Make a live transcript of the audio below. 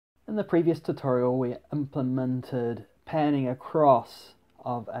In the previous tutorial we implemented panning across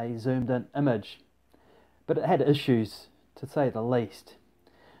of a zoomed in image, but it had issues, to say the least.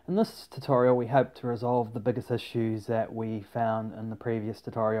 In this tutorial we hope to resolve the biggest issues that we found in the previous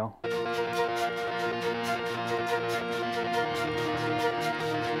tutorial.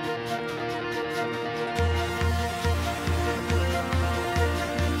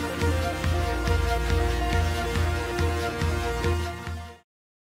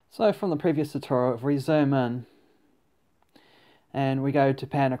 So from the previous tutorial, if we zoom in and we go to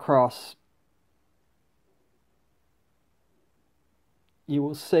pan across, you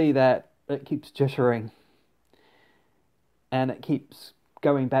will see that it keeps jittering and it keeps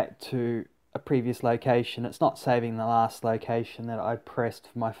going back to a previous location. It's not saving the last location that I pressed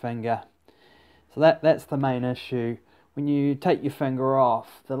with my finger. So that's the main issue. When you take your finger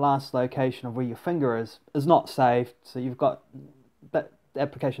off, the last location of where your finger is not saved, so you've got that. The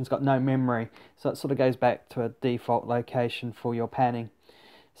application's got no memory, so it sort of goes back to a default location for your panning.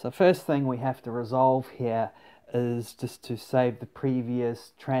 So first thing we have to resolve here is just to save the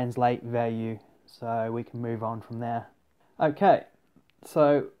previous translate value, so we can move on from there. Okay,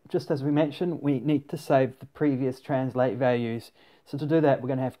 so just as we mentioned, we need to save the previous translate values. So to do that, we're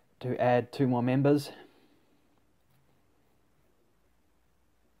going to have to add 2 more members.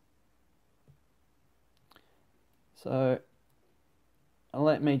 So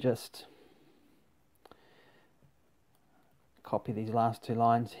let me just copy these last 2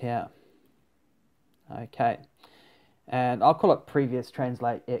 lines here. Okay, and I'll call it previous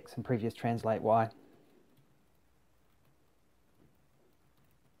translate X and previous translate Y.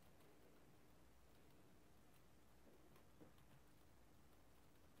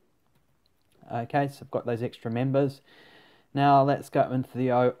 Okay, so I've got those extra members. Now let's go into the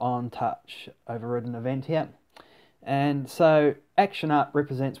onTouch overridden event here. And so action up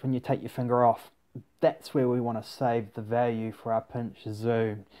represents when you take your finger off. That's where we want to save the value for our pinch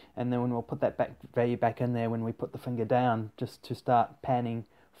zoom, and then we'll put that value back in there when we put the finger down, just to start panning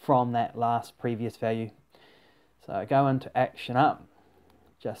from that last previous value. So go into action up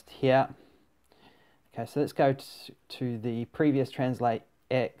just here. Okay, so let's go to the previous translate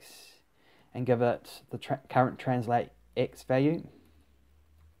X and give it the current translate X value,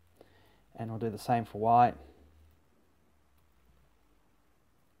 and we'll do the same for Y.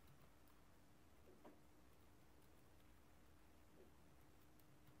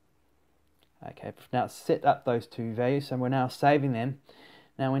 Okay, now set up those 2 values, so we're now saving them.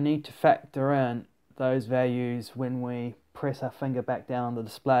 Now we need to factor in those values when we press our finger back down on the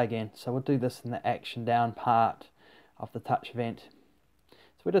display again. So we'll do this in the action down part of the touch event.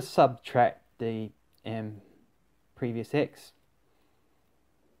 So we'll just subtract the previous X.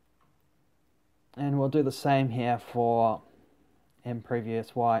 And we'll do the same here for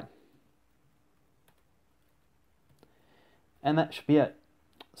previous Y. And that should be it.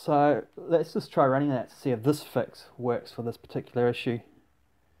 So let's just try running that to see if this fix works for this particular issue.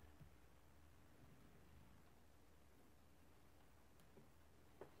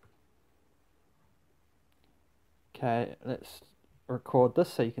 Okay, let's record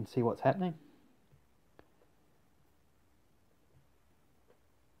this so you can see what's happening.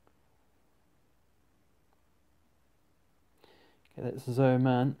 Okay, let's zoom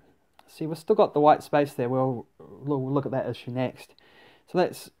in. See, we've still got the white space there. We'll look at that issue next. So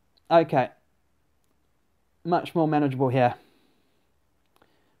that's okay, much more manageable here,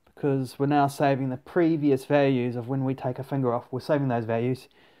 because we're now saving the previous values of when we take a finger off. We're saving those values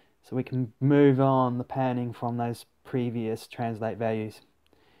so we can move on the panning from those previous translate values.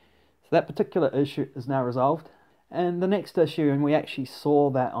 So that particular issue is now resolved. And the next issue, and we actually saw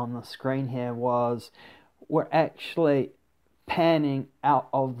that on the screen here, was we're actually panning out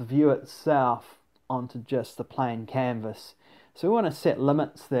of the view itself onto just the plain canvas. So we want to set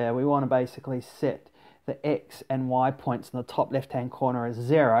limits there. We want to basically set the X and Y points in the top left hand corner as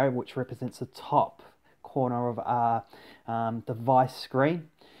 0, which represents the top corner of our device screen.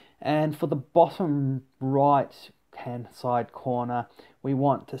 And for the bottom right hand side corner, we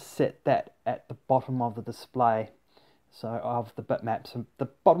want to set that at the bottom of the display. So of the bitmap. So the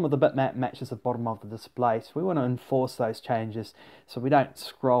bottom of the bitmap matches the bottom of the display. So we want to enforce those changes so we don't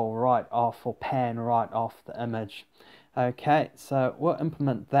scroll right off or pan right off the image. Okay, so we'll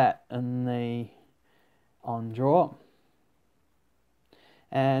implement that in the on draw.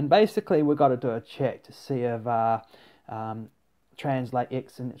 And basically we've got to do a check to see if our translate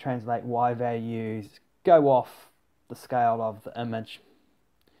X and translate Y values go off the scale of the image.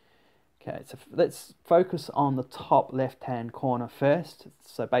 Okay, so let's focus on the top left-hand corner first.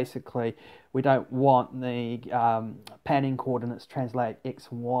 So basically, we don't want the panning coordinates translate x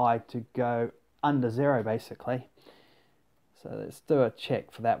and y to go under 0, basically. So let's do a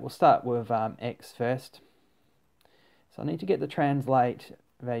check for that. We'll start with x first. So I need to get the translate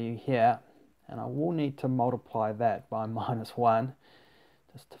value here, and I will need to multiply that by -1,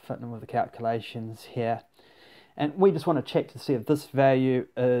 just to fit in with the calculations here. And we just want to check to see if this value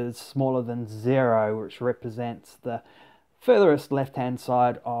is smaller than 0, which represents the furthest left-hand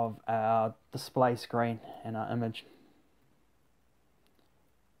side of our display screen in our image.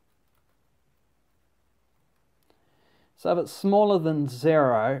 So if it's smaller than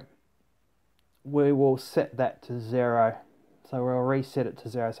 0, we will set that to 0. So we'll reset it to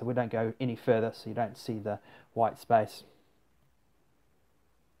 0 so we don't go any further, so you don't see the white space.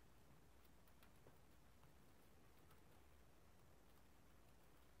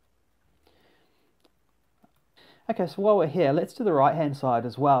 Okay, so while we're here, let's do the right-hand side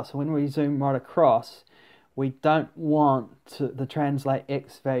as well. So when we zoom right across, we don't want the translate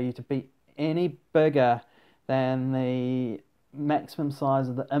x value to be any bigger than the maximum size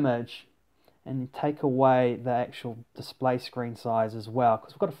of the image, and you take away the actual display screen size as well,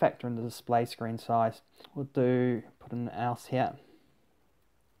 because we've got to factor in the display screen size. We'll put an else here.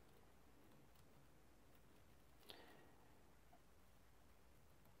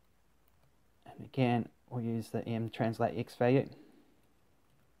 And again, we'll use the translate x value.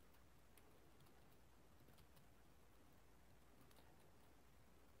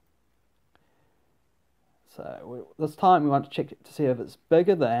 So this time we want to check it to see if it's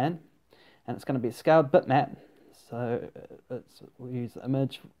bigger than, and it's going to be a scaled bitmap. So we'll use the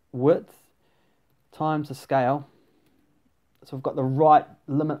image width times the scale. So we've got the right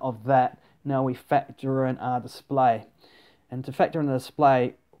limit of that. Now we factor in our display. And to factor in the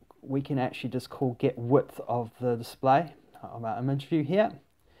display, we can actually just call get width of the display of our image view here.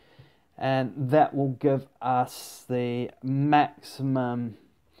 And that will give us the maximum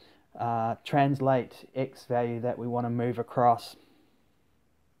translate x value that we want to move across.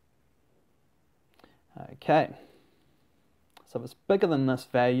 Okay, so if it's bigger than this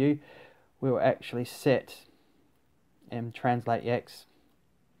value, we will actually set translate x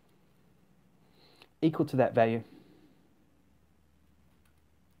equal to that value.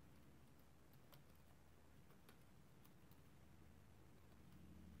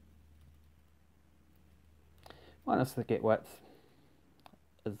 Minus the get width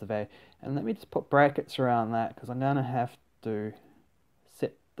is the value. And let me just put brackets around that, because I'm going to have to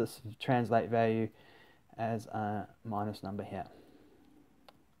set this translate value as a minus number here.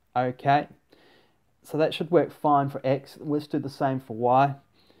 Okay, so that should work fine for x. Let's do the same for y.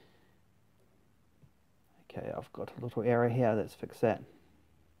 Okay, I've got a little error here. Let's fix that.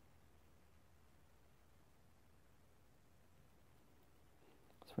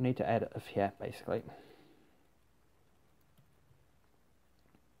 So we need to add an if here, basically.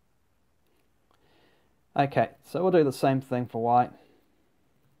 Okay, so we'll do the same thing for y.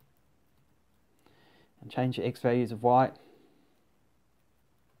 And change the x values of y.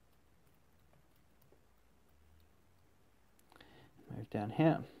 Move down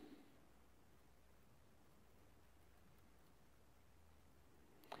here.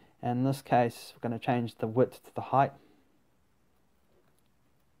 And in this case, we're going to change the width to the height.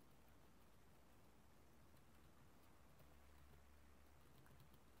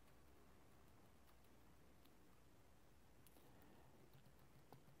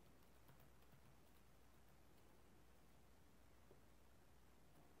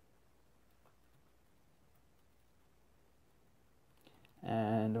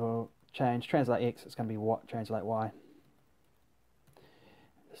 And we'll change translate x, it's going to be what translate y.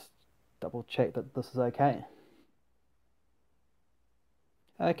 Just double check that this is okay.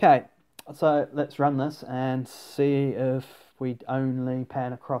 Okay, so let's run this and see if we only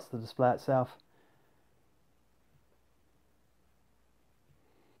pan across the display itself.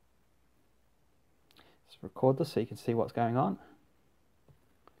 Let's record this so you can see what's going on.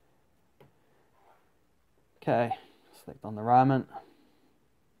 Okay, select on the environment.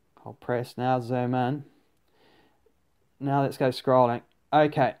 I'll press now, zoom in. Now let's go scrolling.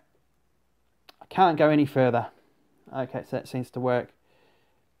 Okay, I can't go any further. Okay, so that seems to work.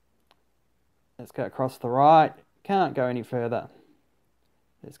 Let's go across the right. Can't go any further.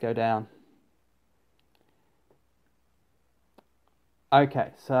 Let's go down.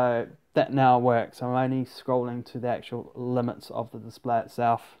 Okay, so that now works. I'm only scrolling to the actual limits of the display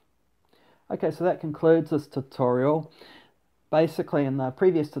itself. Okay, so that concludes this tutorial. Basically, in the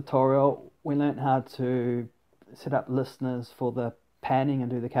previous tutorial, we learned how to set up listeners for the panning and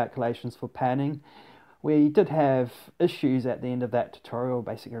do the calculations for panning. We did have issues at the end of that tutorial,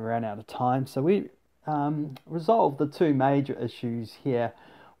 basically ran out of time, so we resolved the two major issues here.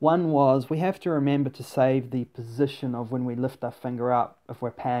 One was we have to remember to save the position of when we lift our finger up if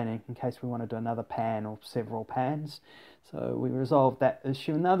we're panning, in case we want to do another pan or several pans. So we resolved that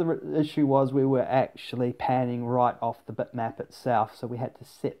issue. Another issue was we were actually panning right off the bitmap itself, so we had to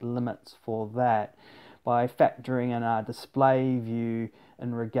set limits for that by factoring in our display view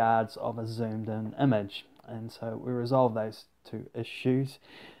in regards of a zoomed in image. And so we resolved those two issues.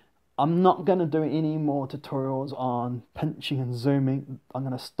 I'm not going to do any more tutorials on pinching and zooming. I'm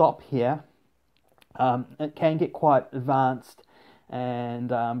going to stop here. It can get quite advanced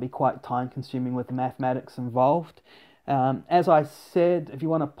and be quite time consuming with the mathematics involved. As I said, if you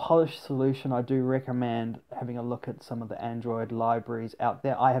want a polished solution, I do recommend having a look at some of the Android libraries out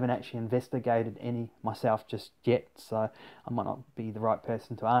there. I haven't actually investigated any myself just yet, so I might not be the right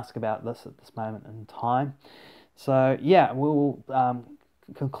person to ask about this at this moment in time. So yeah, we'll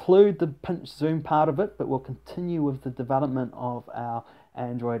conclude the pinch zoom part of it, but we'll continue with the development of our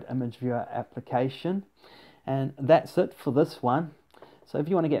Android image viewer application. And that's it for this one. So if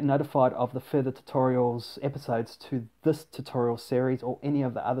you want to get notified of the further tutorials, episodes to this tutorial series or any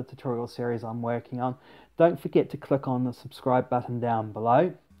of the other tutorial series I'm working on, don't forget to click on the subscribe button down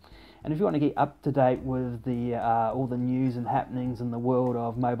below. And if you want to get up to date with the all the news and happenings in the world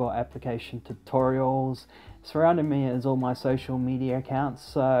of mobile application tutorials, surrounding me is all my social media accounts,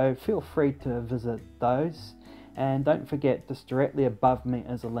 so feel free to visit those. And don't forget, just directly above me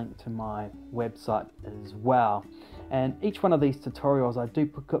is a link to my website as well. And each one of these tutorials, I do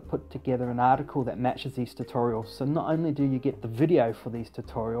put together an article that matches these tutorials. So not only do you get the video for these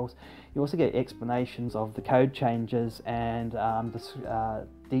tutorials, you also get explanations of the code changes and the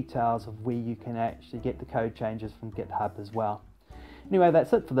details of where you can actually get the code changes from GitHub as well. Anyway,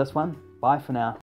 that's it for this one. Bye for now.